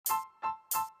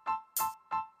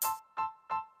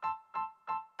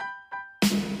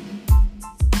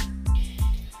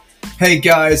Hey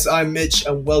guys, I'm Mitch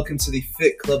and welcome to the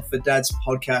Fit Club for Dads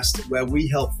podcast, where we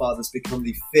help fathers become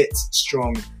the fit,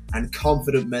 strong and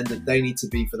confident men that they need to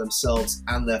be for themselves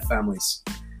and their families.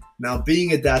 Now,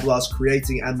 being a dad whilst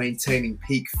creating and maintaining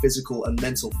peak physical and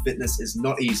mental fitness is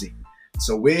not easy.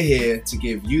 So we're here to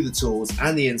give you the tools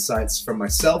and the insights from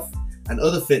myself and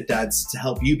other fit dads to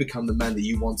help you become the man that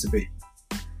you want to be.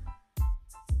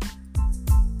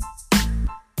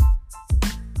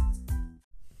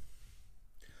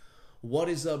 What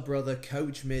is up, brother?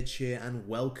 Coach Mitch here, and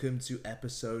welcome to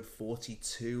episode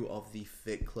 42 of the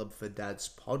Fit Club for Dads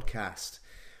podcast.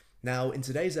 Now, in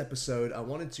today's episode, I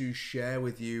wanted to share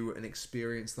with you an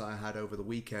experience that I had over the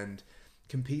weekend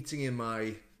competing in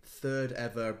my third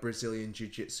ever Brazilian Jiu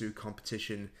Jitsu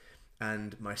competition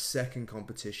and my second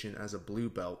competition as a blue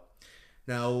belt.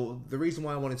 Now, the reason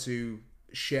why I wanted to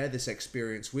share this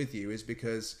experience with you is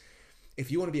because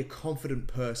if you want to be a confident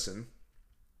person,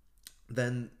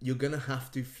 then you're going to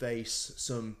have to face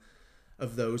some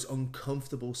of those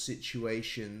uncomfortable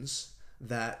situations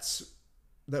that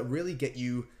really get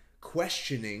you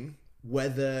questioning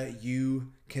whether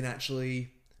you can actually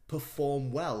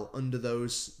perform well under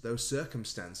those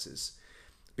circumstances.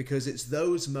 Because it's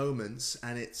those moments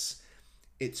and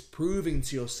it's proving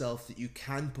to yourself that you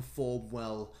can perform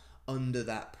well under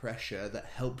that pressure that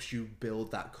helps you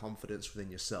build that confidence within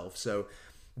yourself. So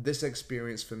this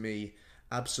experience for me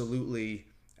absolutely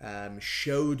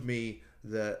showed me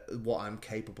what I'm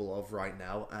capable of right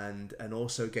now, and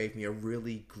also gave me a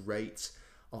really great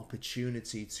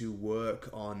opportunity to work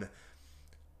on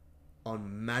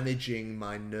managing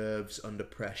my nerves under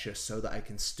pressure so that I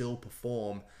can still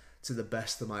perform to the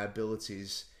best of my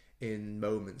abilities in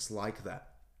moments like that.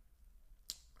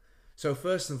 So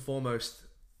first and foremost,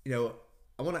 I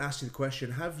want to ask you the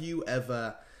question: have you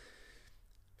ever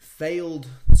failed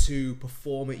to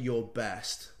perform at your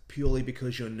best purely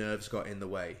because your nerves got in the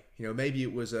way? Maybe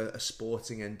it was a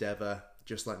sporting endeavor,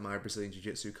 just like my Brazilian Jiu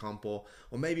Jitsu comp, or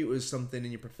maybe it was something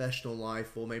in your professional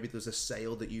life, or maybe there's a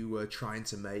sale that you were trying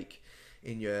to make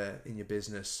in your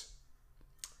business,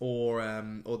 or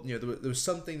there was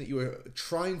something that you were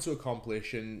trying to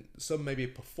accomplish, and maybe a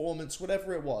performance,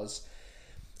 whatever it was,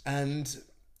 and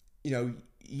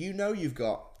you've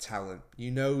got talent.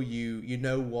 You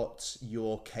know what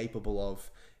you're capable of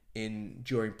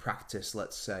during practice,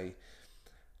 let's say.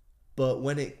 But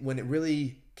when it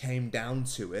really came down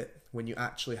to it, when you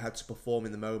actually had to perform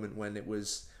in the moment, when it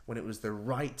was the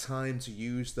right time to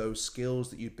use those skills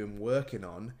that you'd been working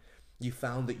on, you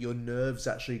found that your nerves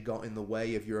actually got in the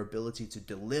way of your ability to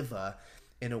deliver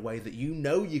in a way that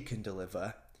you can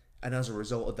deliver, and as a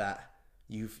result of that,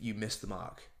 you missed the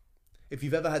mark. If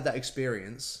you've ever had that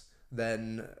experience,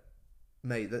 then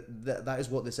mate, that is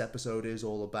what this episode is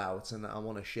all about, and I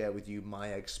want to share with you my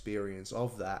experience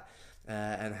of that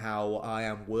and how I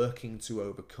am working to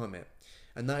overcome it.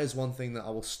 And that is one thing that I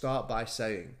will start by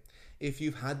saying: if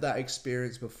you've had that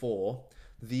experience before,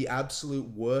 the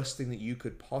absolute worst thing that you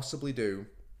could possibly do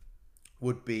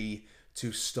would be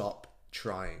to stop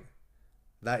trying.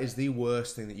 That is the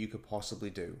worst thing that you could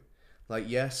possibly do. Like,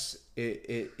 yes,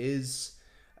 it is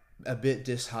a bit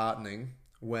disheartening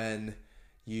when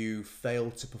you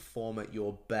fail to perform at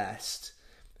your best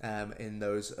in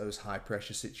those high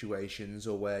pressure situations,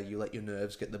 or where you let your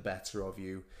nerves get the better of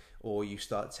you, or you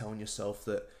start telling yourself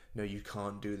that you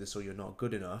can't do this or you're not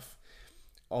good enough.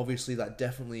 Obviously, that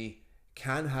definitely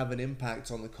can have an impact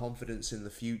on the confidence in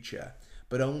the future,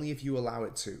 but only if you allow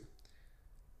it to.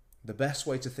 The best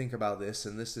way to think about this,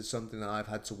 and this is something that I've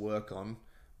had to work on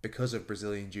because of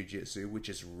Brazilian Jiu Jitsu, which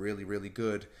is really, really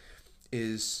good,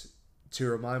 is to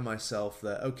remind myself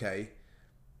that, okay,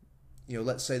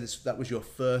 let's say that was your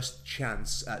first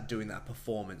chance at doing that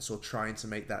performance, or trying to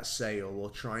make that sale,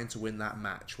 or trying to win that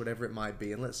match, whatever it might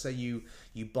be. And let's say you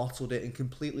bottled it and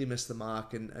completely missed the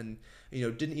mark, and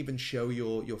didn't even show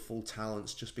your full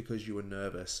talents just because you were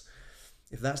nervous.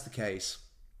 If that's the case,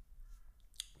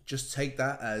 just take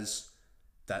that as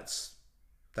that's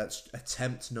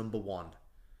attempt number one.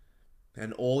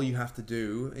 And all you have to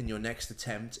do in your next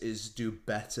attempt is do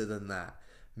better than that.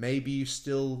 Maybe you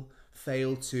still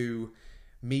fail to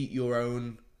meet your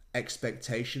own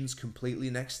expectations completely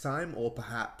next time, or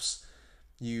perhaps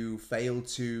you fail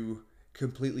to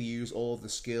completely use all of the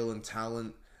skill and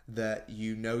talent that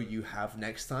you have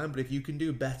next time. But if you can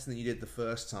do better than you did the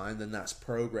first time, then that's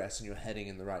progress and you're heading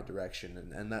in the right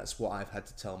direction. And that's what I've had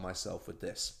to tell myself with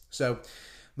this. So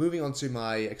moving on to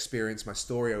my experience, my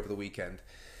story over the weekend.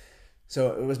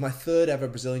 So it was my third ever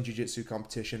Brazilian Jiu Jitsu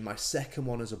competition, my second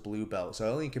one as a blue belt. So I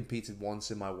only competed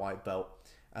once in my white belt,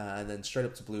 and then straight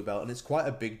up to blue belt. And it's quite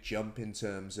a big jump in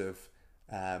terms of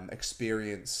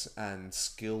experience and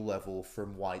skill level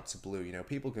from white to blue. You know,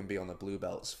 people can be on the blue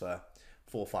belts for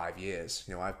 4 or 5 years.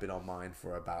 You know, I've been on mine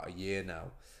for about a year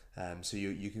now. So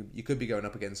you could be going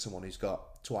up against someone who's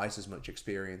got twice as much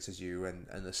experience as you, and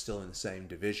they're still in the same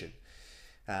division.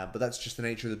 But that's just the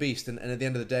nature of the beast. And at the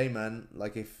end of the day, man,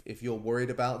 like if you're worried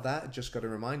about that, just got to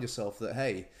remind yourself that,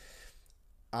 hey,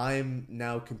 I'm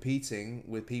now competing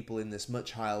with people in this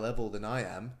much higher level than I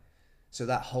am. So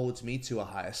that holds me to a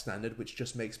higher standard, which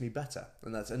just makes me better.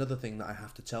 And that's another thing that I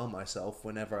have to tell myself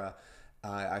whenever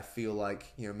I feel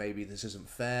like, you know, maybe this isn't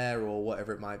fair or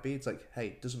whatever it might be. It's like, hey,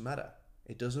 it doesn't matter.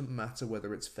 It doesn't matter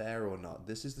whether it's fair or not.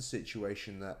 This is the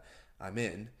situation that I'm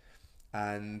in.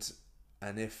 And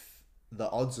if the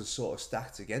odds are sort of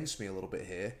stacked against me a little bit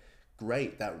here,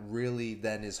 great. That really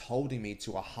then is holding me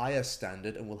to a higher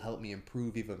standard and will help me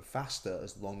improve even faster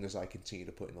as long as I continue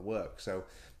to put in the work. So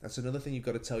that's another thing you've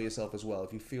got to tell yourself as well.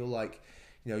 If you feel like,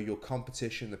 you know, your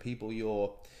competition, the people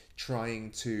you're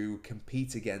trying to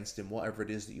compete against in whatever it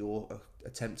is that you're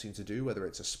attempting to do, whether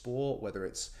it's a sport, whether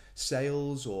it's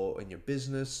sales or in your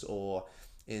business or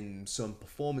in some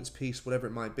performance piece, whatever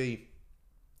it might be,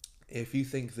 if you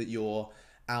think that you're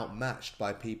outmatched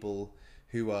by people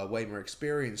who are way more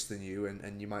experienced than you,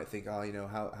 and you might think, oh, you know,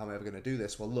 how am I ever going to do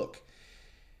this? Well, look,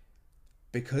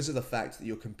 because of the fact that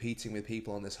you're competing with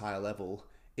people on this higher level,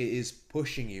 it is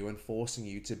pushing you and forcing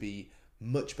you to be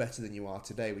much better than you are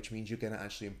today, which means you're going to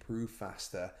actually improve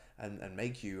faster and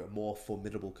make you a more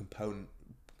formidable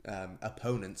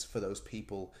opponent for those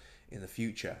people in the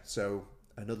future. So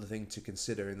another thing to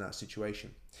consider in that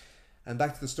situation. And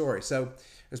back to the story. So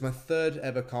it was my third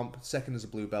ever comp, second as a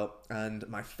blue belt, and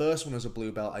my first one as a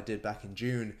blue belt I did back in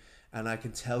June, and I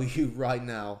can tell you right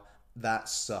now, that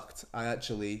sucked. I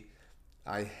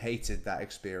hated that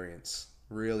experience.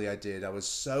 Really, I did. I was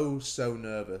so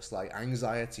nervous, like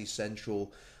anxiety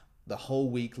central the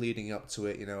whole week leading up to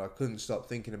it. You know, I couldn't stop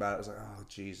thinking about it. I was like, oh,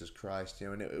 Jesus Christ. You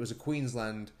know, and it was a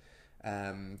Queensland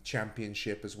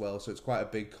championship as well, so it's quite a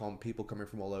big comp, people coming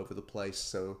from all over the place,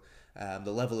 so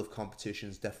the level of competition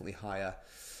is definitely higher,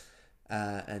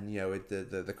 and you know,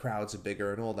 the crowds are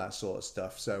bigger and all that sort of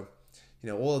stuff. So, you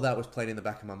know, all of that was playing in the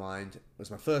back of my mind. It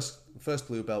was my first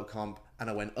blue belt comp,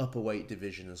 and I went up a weight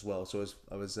division as well, so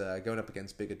I was going up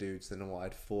against bigger dudes than what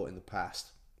I'd fought in the past,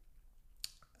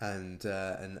 and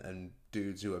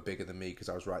dudes who are bigger than me, because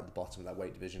I was right at the bottom of that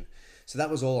weight division. So that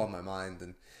was all on my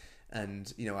mind,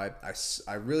 and you know,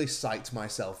 I really psyched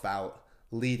myself out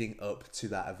leading up to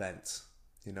that event.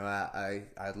 You know, I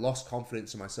had lost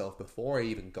confidence in myself before I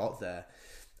even got there,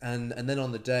 and then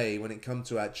on the day when it come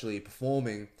to actually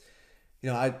performing, you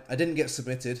know, I didn't get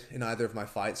submitted in either of my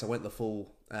fights. I went the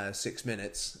full 6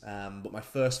 minutes, but my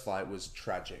first fight was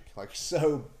tragic, like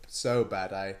so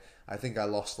bad. I think I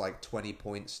lost like 20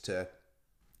 points to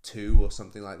 2 or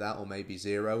something like that, or maybe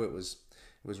 0. It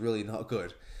was really not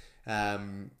good.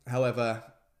 However,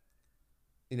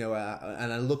 you know,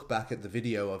 and I look back at the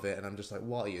video of it, and I'm just like,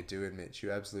 what are you doing, Mitch?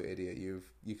 You absolute idiot!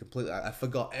 You completely. I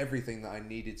forgot everything that I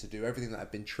needed to do, everything that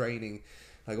I've been training.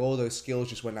 Like, all those skills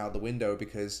just went out the window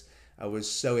because I was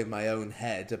so in my own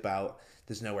head about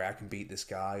there's no way I can beat this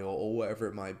guy, or whatever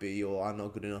it might be, or I'm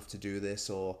not good enough to do this,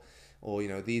 or you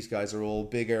know, these guys are all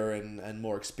bigger and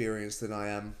more experienced than I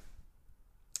am,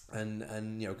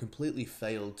 and you know, completely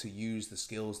failed to use the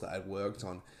skills that I'd worked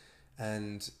on.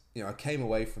 And you know, I came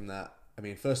away from that. I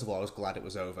mean, first of all, I was glad it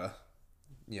was over,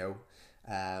 you know,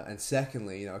 and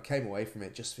secondly, you know, I came away from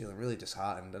it just feeling really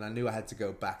disheartened, and I knew I had to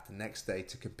go back the next day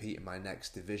to compete in my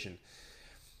next division.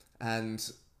 And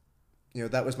you know,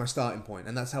 that was my starting point,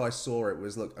 and that's how I saw it.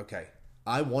 Was, look, okay,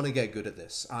 I want to get good at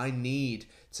this. I need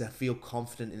to feel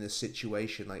confident in this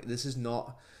situation. Like, this is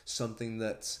not something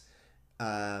that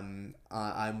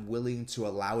I'm willing to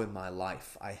allow in my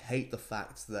life. I hate the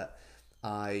fact that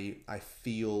I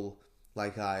feel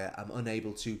like I am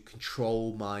unable to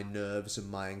control my nerves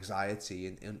and my anxiety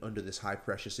in under this high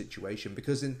pressure situation.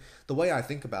 Because in the way I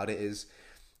think about it is,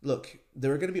 look,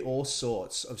 there are going to be all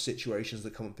sorts of situations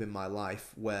that come up in my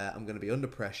life where I'm going to be under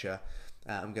pressure.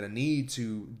 I'm going to need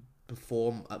to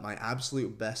perform at my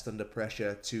absolute best under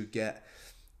pressure to get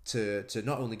to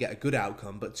not only get a good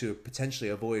outcome, but to potentially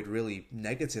avoid really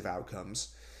negative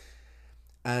outcomes.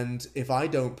 And if I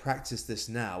don't practice this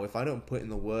now, if I don't put in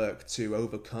the work to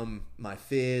overcome my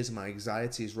fears, my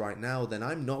anxieties right now, then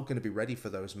I'm not going to be ready for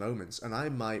those moments. And I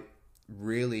might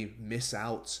really miss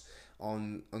out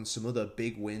on some other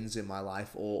big wins in my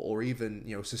life, or even,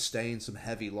 you know, sustain some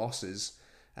heavy losses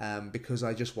because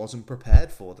I just wasn't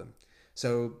prepared for them.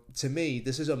 So to me,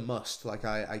 this is a must. Like,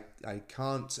 I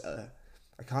can't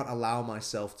allow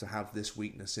myself to have this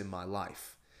weakness in my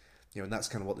life. And that's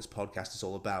kind of what this podcast is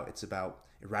all about. It's about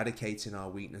eradicating our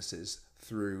weaknesses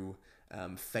through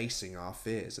facing our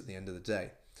fears at the end of the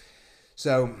day.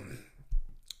 So,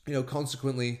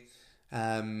 consequently,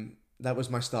 that was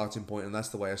my starting point, and that's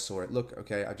the way I saw it. Look,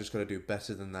 okay, I just got to do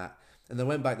better than that. And then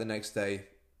went back the next day,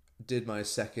 did my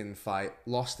second fight,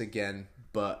 lost again,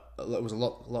 but it was a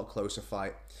lot closer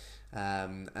fight.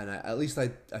 And at least I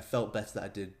felt better that I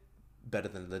did better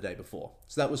than the day before.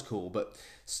 So that was cool. But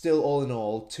still, all in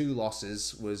all, 2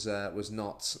 losses was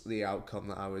not the outcome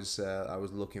that I was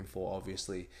looking for,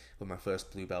 obviously, with my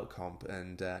first blue belt comp.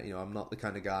 And, I'm not the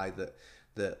kind of guy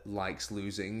that likes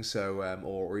losing, so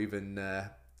or even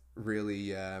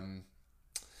really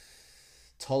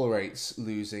tolerates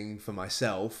losing for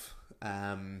myself.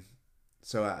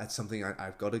 So it's something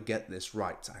I've got to get this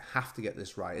right. I have to get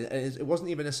this right. It wasn't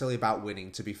even necessarily about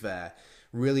winning, to be fair.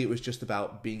 Really, it was just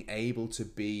about being able to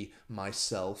be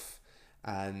myself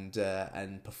and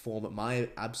perform at my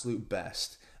absolute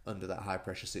best under that high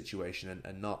pressure situation,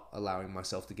 and not allowing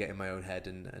myself to get in my own head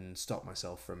and stop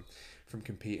myself from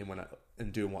competing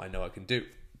and doing what I know I can do.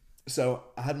 So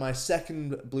I had my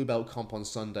second blue belt comp on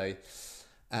Sunday,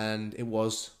 and it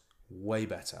was way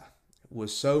better. It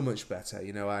was so much better.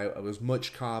 I was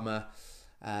much calmer,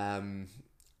 and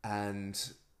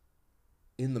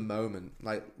in the moment,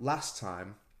 like last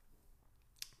time,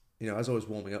 as I was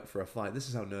warming up for a fight, this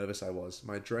is how nervous I was.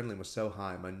 My adrenaline was so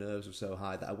high, my nerves were so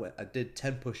high that I did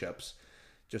 10 push-ups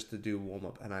just to do warm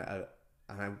up, and I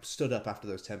stood up after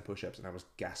those 10 push-ups, and I was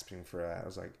gasping for air. I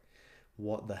was like,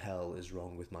 what the hell is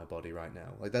wrong with my body right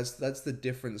now? Like that's the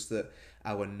difference that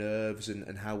our nerves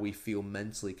and how we feel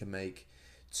mentally can make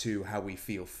to how we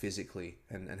feel physically,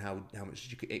 and how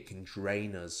much it can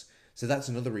drain us. So that's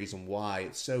another reason why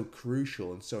it's so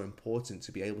crucial and so important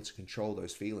to be able to control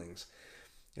those feelings.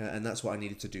 And that's what I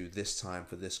needed to do this time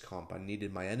for this comp. I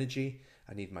needed my energy,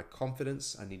 I needed my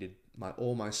confidence, I needed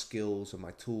all my skills and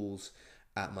my tools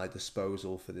at my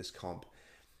disposal for this comp.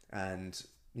 And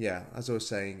yeah, as I was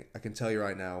saying, I can tell you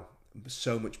right now,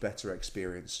 so much better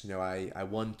experience. I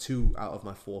won 2 out of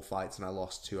my 4 fights, and I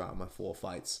lost 2 out of my 4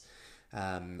 fights.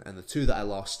 And the 2 that I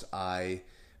lost, I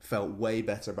felt way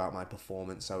better about my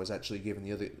performance. I was actually giving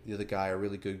the other guy a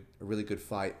really good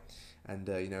fight, and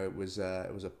it was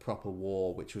a proper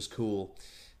war, which was cool.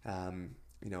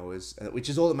 Which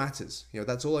is all that matters.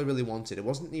 That's all I really wanted. It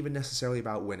wasn't even necessarily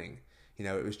about winning.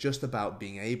 It was just about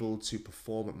being able to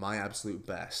perform at my absolute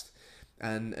best.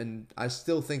 And I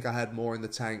still think I had more in the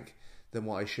tank than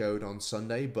what I showed on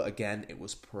Sunday, but again, it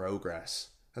was progress.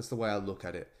 That's the way I look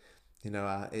at it.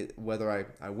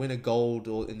 Whether I win a gold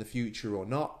or in the future or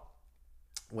not,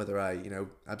 whether I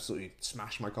absolutely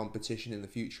smash my competition in the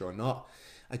future or not,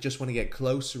 I just want to get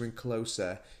closer and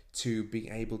closer to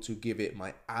being able to give it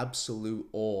my absolute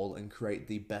all and create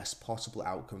the best possible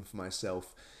outcome for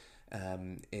myself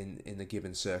in a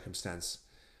given circumstance.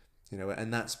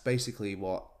 And that's basically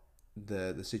what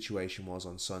the situation was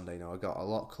on Sunday. I got a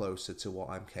lot closer to what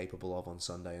I'm capable of on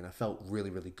Sunday, and I felt really,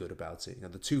 really good about it.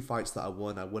 The 2 fights that I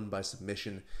won by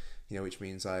submission, which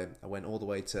means I went all the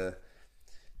way to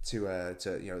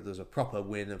there's a proper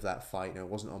win of that fight. It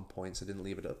wasn't on points. I didn't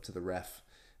leave it up to the ref.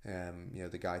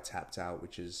 The guy tapped out,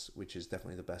 which is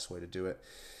definitely the best way to do it.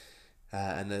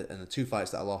 And the 2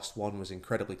 fights that I lost, one was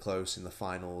incredibly close in the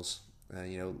finals.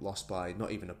 Lost by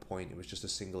not even a point. It was just a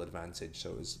single advantage.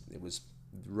 So it was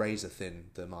razor thin,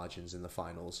 the margins in the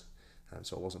finals, and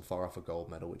so I wasn't far off a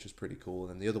gold medal, which was pretty cool. And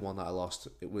then the other one that I lost,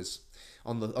 it was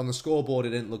on the scoreboard, it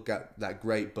didn't look that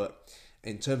great, but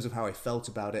in terms of how I felt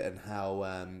about it and how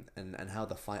and how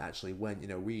the fight actually went,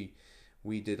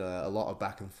 we did a lot of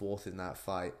back and forth in that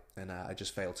fight, and I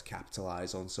just failed to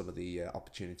capitalize on some of the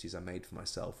opportunities I made for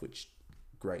myself, which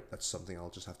great. That's something I'll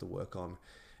just have to work on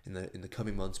in the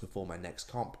coming months before my next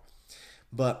comp.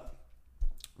 But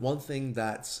one thing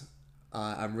that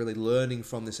I'm really learning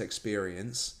from this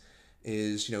experience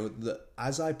is, that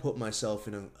as I put myself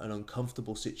in an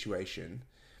uncomfortable situation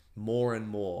more and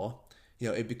more,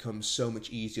 it becomes so much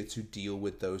easier to deal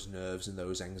with those nerves and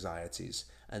those anxieties.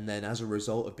 And then as a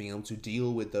result of being able to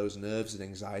deal with those nerves and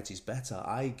anxieties better,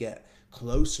 I get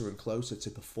closer and closer to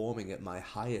performing at my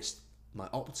highest, my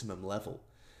optimum level.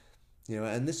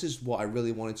 And this is what I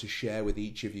really wanted to share with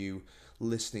each of you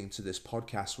listening to this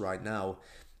podcast right now,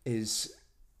 is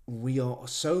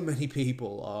so many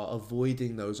people are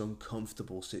avoiding those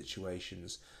uncomfortable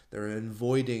situations. They're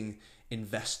avoiding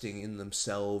investing in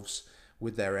themselves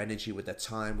with their energy, with their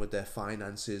time, with their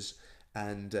finances,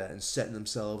 and setting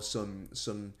themselves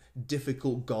some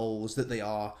difficult goals that they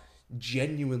are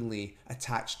genuinely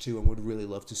attached to and would really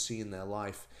love to see in their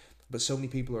life. But so many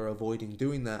people are avoiding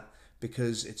doing that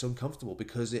because it's uncomfortable,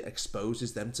 because it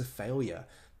exposes them to failure.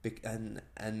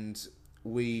 And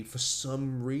we, for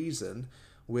some reason,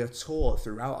 we're taught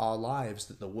throughout our lives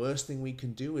that the worst thing we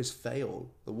can do is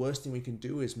fail. The worst thing we can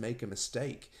do is make a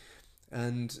mistake.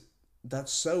 And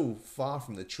that's so far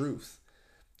from the truth.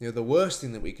 The worst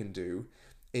thing that we can do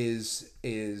is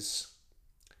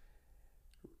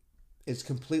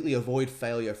completely avoid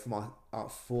failure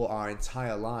for our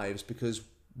entire lives, because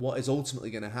what is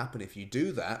ultimately going to happen if you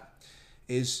do that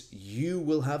is you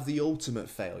will have the ultimate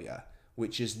failure,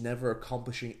 which is never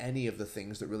accomplishing any of the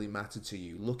things that really matter to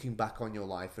you. Looking back on your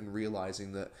life and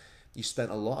realizing that you spent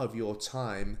a lot of your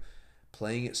time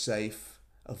playing it safe,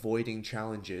 avoiding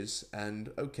challenges,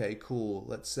 and okay, cool,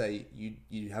 let's say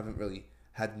you haven't really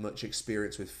had much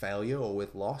experience with failure or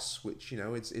with loss, which,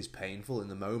 is painful in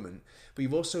the moment, but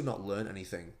you've also not learned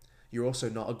anything. You're also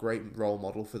not a great role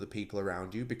model for the people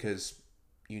around you, because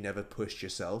you never pushed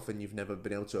yourself and you've never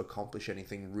been able to accomplish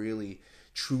anything really,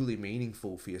 truly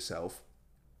meaningful for yourself.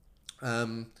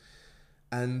 And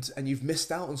you've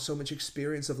missed out on so much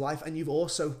experience of life, and you've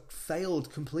also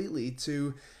failed completely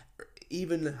to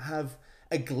even have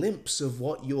a glimpse of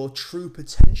what your true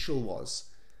potential was.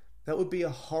 That would be a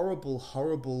horrible,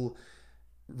 horrible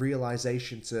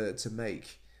realization to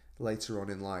make later on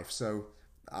in life. So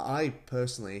I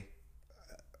personally,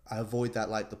 I avoid that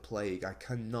like the plague. I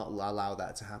cannot allow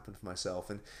that to happen for myself.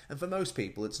 And for most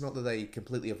people, it's not that they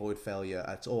completely avoid failure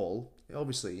at all.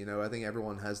 Obviously, I think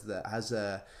everyone has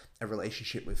a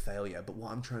relationship with failure. But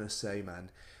what I'm trying to say,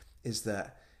 man, is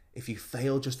that if you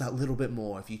fail just that little bit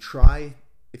more, if you try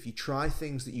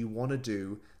things that you want to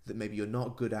do that maybe you're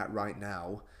not good at right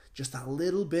now, just that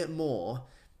little bit more,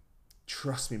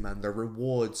 trust me, man, the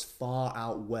rewards far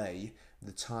outweigh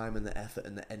the time and the effort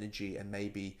and the energy, and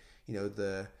maybe,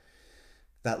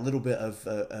 that little bit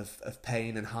of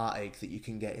pain and heartache that you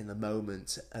can get in the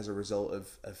moment as a result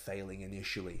of failing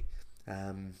initially.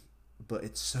 But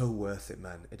it's so worth it,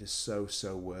 man. It is so,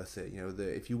 so worth it.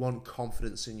 If you want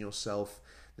confidence in yourself,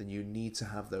 then you need to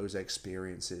have those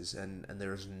experiences, and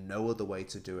there is no other way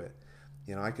to do it.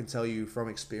 I can tell you from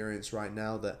experience right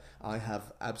now that I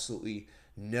have absolutely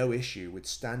no issue with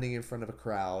standing in front of a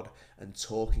crowd and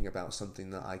talking about something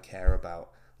that I care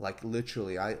about. Like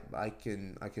literally, I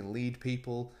can lead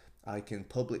people, I can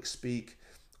public speak,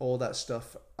 all that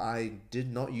stuff. I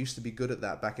did not used to be good at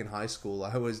that back in high school.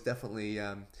 I was definitely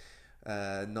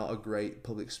not a great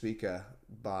public speaker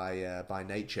by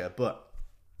nature, but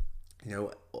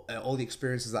all the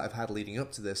experiences that I've had leading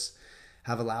up to this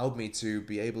have allowed me to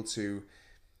be able to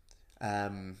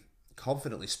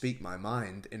confidently speak my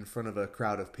mind in front of a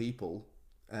crowd of people,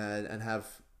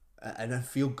 and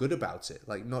feel good about it.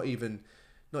 Like not even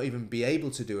be able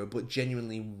to do it, but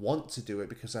genuinely want to do it,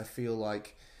 because I feel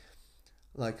like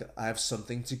I have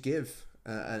something to give,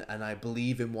 and I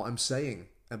believe in what I'm saying.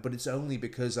 But it's only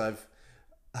because I've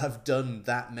done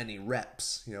that many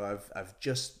reps. I've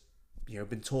just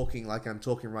been talking like I'm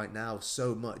talking right now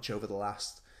so much over the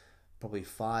last probably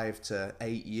 5 to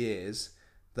 8 years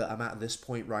that I'm at this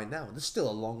point right now. There's still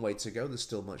a long way to go. There's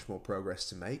still much more progress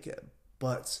to make.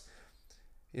 But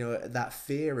that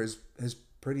fear has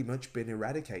pretty much been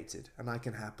eradicated, and I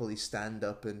can happily stand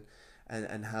up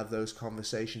and have those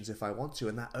conversations if I want to,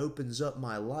 and that opens up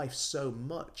my life so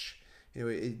much.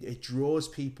 It draws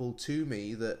people to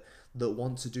me that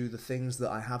want to do the things that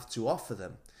I have to offer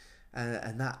them,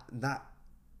 and that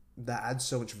adds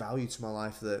so much value to my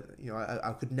life that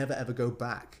I could never ever go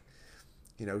back.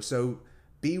 So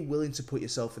be willing to put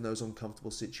yourself in those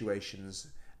uncomfortable situations.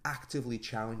 Actively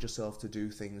challenge yourself to do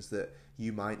things that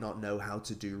you might not know how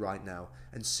to do right now,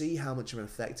 and see how much of an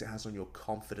effect it has on your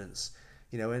confidence.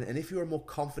 And if you're a more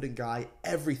confident guy,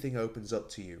 everything opens up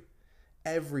to you.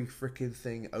 Every freaking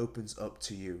thing opens up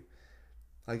to you.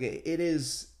 Like it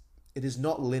is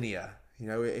not linear.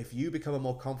 If you become a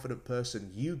more confident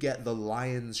person, you get the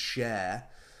lion's share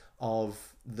of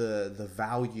the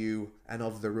value and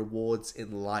of the rewards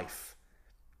in life.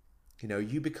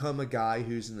 You become a guy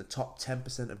who's in the top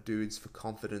 10% of dudes for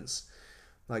confidence.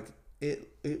 Like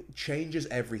it changes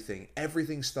everything.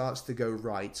 Everything starts to go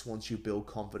right once you build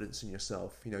confidence in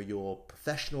yourself. Your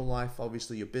professional life,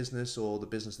 obviously your business or the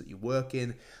business that you work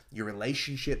in, your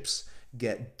relationships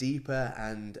get deeper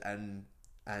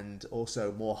and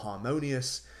also more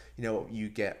harmonious. You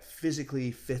get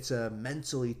physically fitter,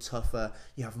 mentally tougher.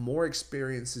 You have more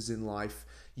experiences in life.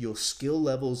 Your skill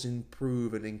levels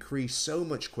improve and increase so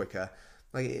much quicker.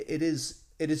 Like it is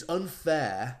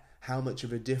unfair how much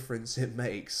of a difference it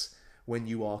makes when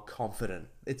you are confident.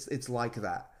 It's like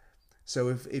that. So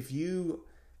if you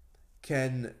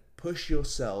can push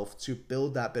yourself to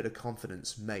build that bit of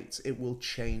confidence, mate, it will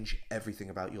change everything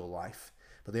about your life.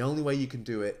 But the only way you can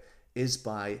do it is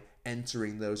by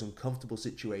entering those uncomfortable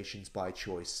situations by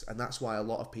choice. And that's why a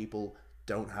lot of people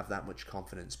don't have that much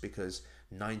confidence, because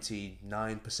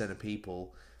 99% of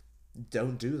people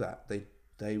don't do that.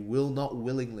 They will not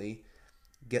willingly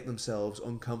get themselves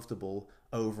uncomfortable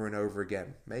over and over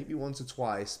again. Maybe once or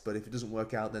twice, but if it doesn't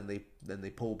work out, then they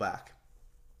pull back.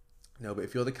 No, but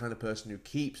if you're the kind of person who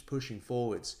keeps pushing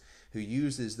forwards, who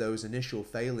uses those initial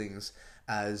failings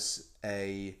as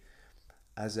a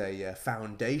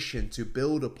foundation to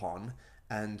build upon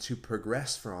and to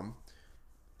progress from,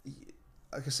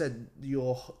 like I said,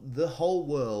 the whole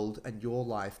world and your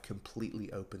life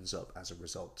completely opens up as a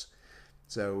result.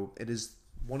 So it is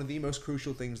one of the most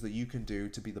crucial things that you can do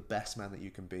to be the best man that you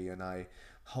can be, and I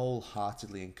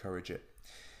wholeheartedly encourage it.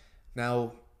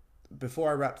 Now,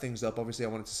 before I wrap things up, obviously I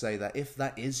wanted to say that if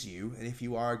that is you, and if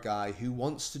you are a guy who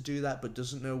wants to do that but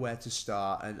doesn't know where to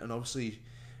start, and obviously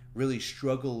really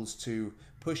struggles to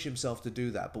push himself to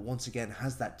do that, but once again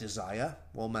has that desire,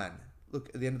 well, man, look,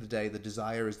 at the end of the day, the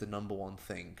desire is the number one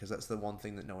thing, because that's the one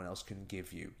thing that no one else can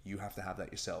give you. You have to have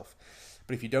that yourself.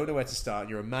 But if you don't know where to start, and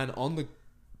you're a man on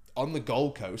the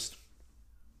Gold Coast,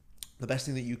 the best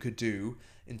thing that you could do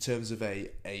in terms of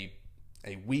a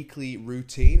weekly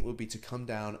routine would be to come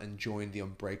down and join the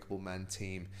Unbreakable Man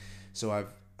team. So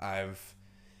I've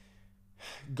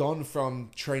gone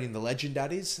from training the Legend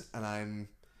Daddies, and I'm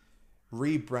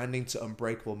rebranding to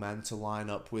Unbreakable Man to line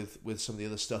up with some of the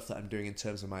other stuff that I'm doing in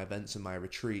terms of my events and my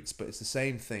retreats, but it's the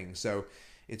same thing. So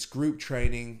it's group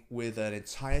training with an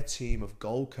entire team of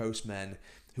Gold Coast men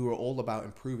who are all about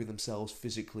improving themselves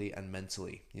physically and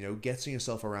mentally. You know, getting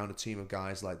yourself around a team of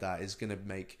guys like that is going to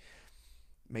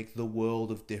make the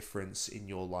world of difference in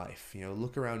your life. You know,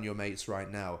 look around your mates right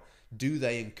now. Do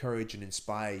they encourage and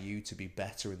inspire you to be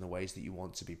better in the ways that you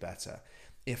want to be better?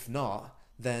 If not,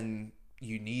 then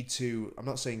you need to, I'm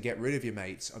not saying get rid of your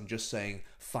mates, I'm just saying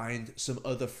find some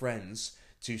other friends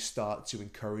to start to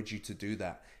encourage you to do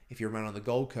that. If you're around on the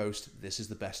Gold Coast, this is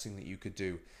the best thing that you could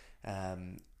do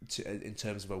in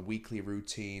terms of a weekly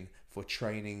routine for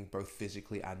training both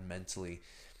physically and mentally.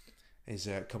 Is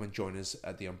come and join us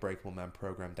at the Unbreakable Man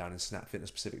program down in Snap Fitness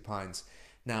Pacific Pines.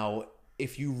 Now,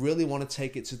 if you really want to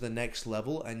take it to the next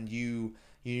level, and you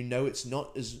know it's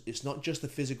not just the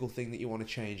physical thing that you want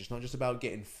to change. It's not just about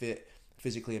getting fit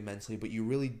physically and mentally, but you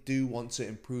really do want to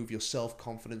improve your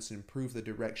self-confidence and improve the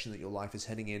direction that your life is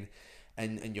heading in,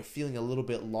 and you're feeling a little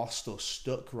bit lost or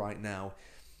stuck right now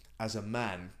as a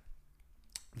man,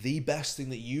 the best thing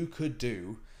that you could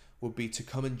do would be to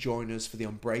come and join us for the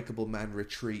Unbreakable Man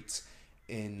retreat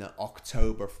in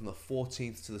October from the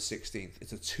 14th to the 16th.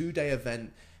 It's a 2-day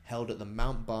event held at the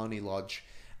Mount Barney Lodge,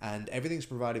 and everything's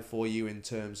provided for you in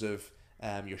terms of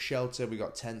your shelter. We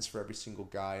got tents for every single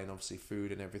guy, and obviously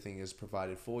food and everything is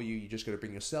provided for you. You just got to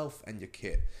bring yourself and your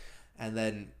kit. And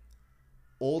then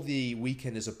all the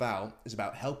weekend is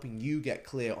about helping you get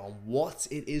clear on what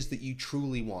it is that you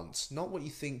truly want. Not what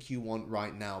you think you want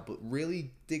right now, but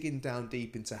really digging down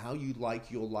deep into how you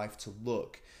like your life to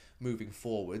look moving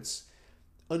forwards,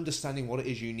 understanding what it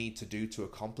is you need to do to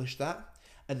accomplish that,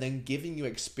 and then giving you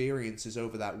experiences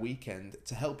over that weekend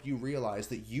to help you realize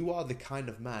that you are the kind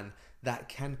of man that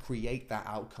can create that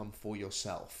outcome for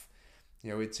yourself. You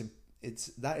know,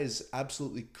 that is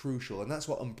absolutely crucial, and that's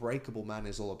what Unbreakable Man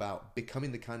is all about,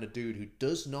 becoming the kind of dude who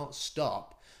does not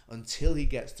stop until he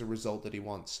gets the result that he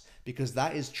wants, because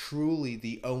that is truly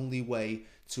the only way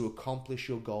to accomplish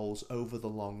your goals over the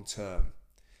long term.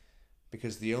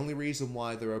 Because the only reason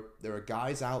why there are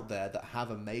guys out there that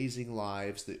have amazing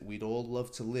lives that we'd all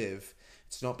love to live,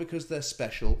 it's not because they're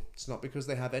special, it's not because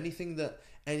they have anything that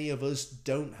any of us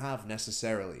don't have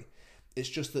necessarily. It's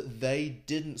just that they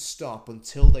didn't stop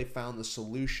until they found the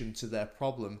solution to their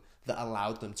problem that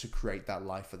allowed them to create that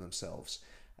life for themselves.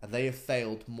 And they have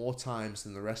failed more times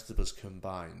than the rest of us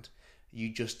combined. You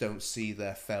just don't see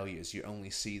their failures, you only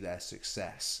see their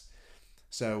success.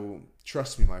 So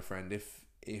trust me, my friend,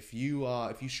 if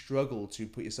you struggle to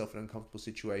put yourself in uncomfortable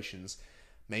situations,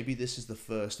 maybe this is the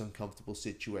first uncomfortable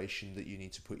situation that you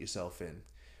need to put yourself in.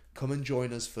 Come and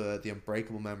join us for the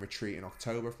Unbreakable Man retreat in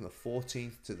October from the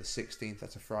 14th to the 16th.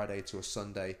 That's a Friday to a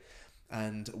Sunday.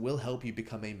 And we'll help you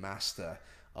become a master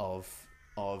of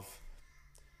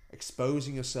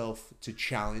exposing yourself to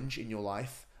challenge in your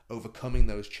life, overcoming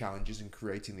those challenges, and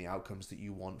creating the outcomes that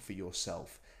you want for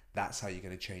yourself. That's how you're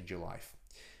going to change your life.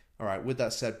 All right, with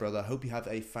that said, brother, I hope you have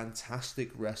a fantastic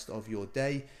rest of your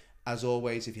day. As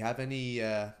always, if you have any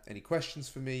questions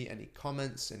for me, any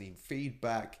comments, any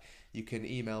feedback, you can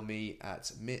email me at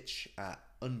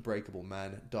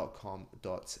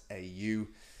unbreakableman.com.au.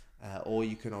 Or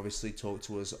you can obviously talk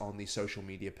to us on the social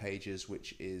media pages,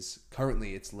 which is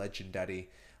currently it's Legend Daddy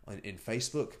in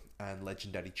Facebook and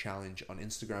Legend Daddy Challenge on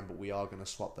Instagram, but we are going to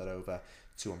swap that over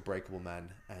to Unbreakable Man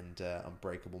and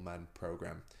Unbreakable Man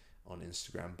Program on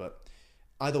Instagram. But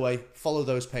either way, follow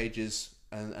those pages,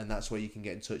 and that's where you can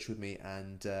get in touch with me.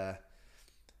 And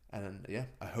yeah,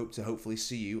 I hope to hopefully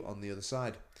see you on the other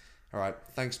side. All right,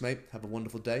 thanks, mate. Have a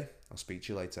wonderful day. I'll speak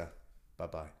to you later.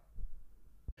 Bye-bye.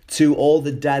 To all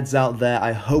the dads out there,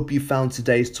 I hope you found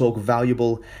today's talk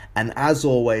valuable. And as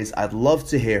always, I'd love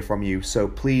to hear from you, so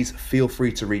please feel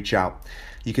free to reach out.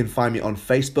 You can find me on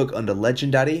Facebook under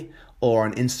Legend Daddy or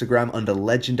on Instagram under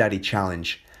Legend Daddy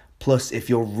Challenge. Plus, if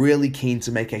you're really keen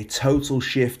to make a total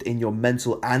shift in your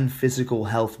mental and physical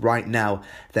health right now,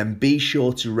 then be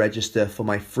sure to register for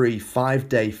my free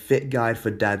 5-day Fit Guide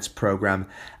for Dads program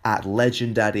at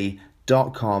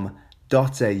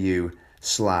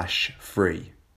legenddaddy.com.au/free.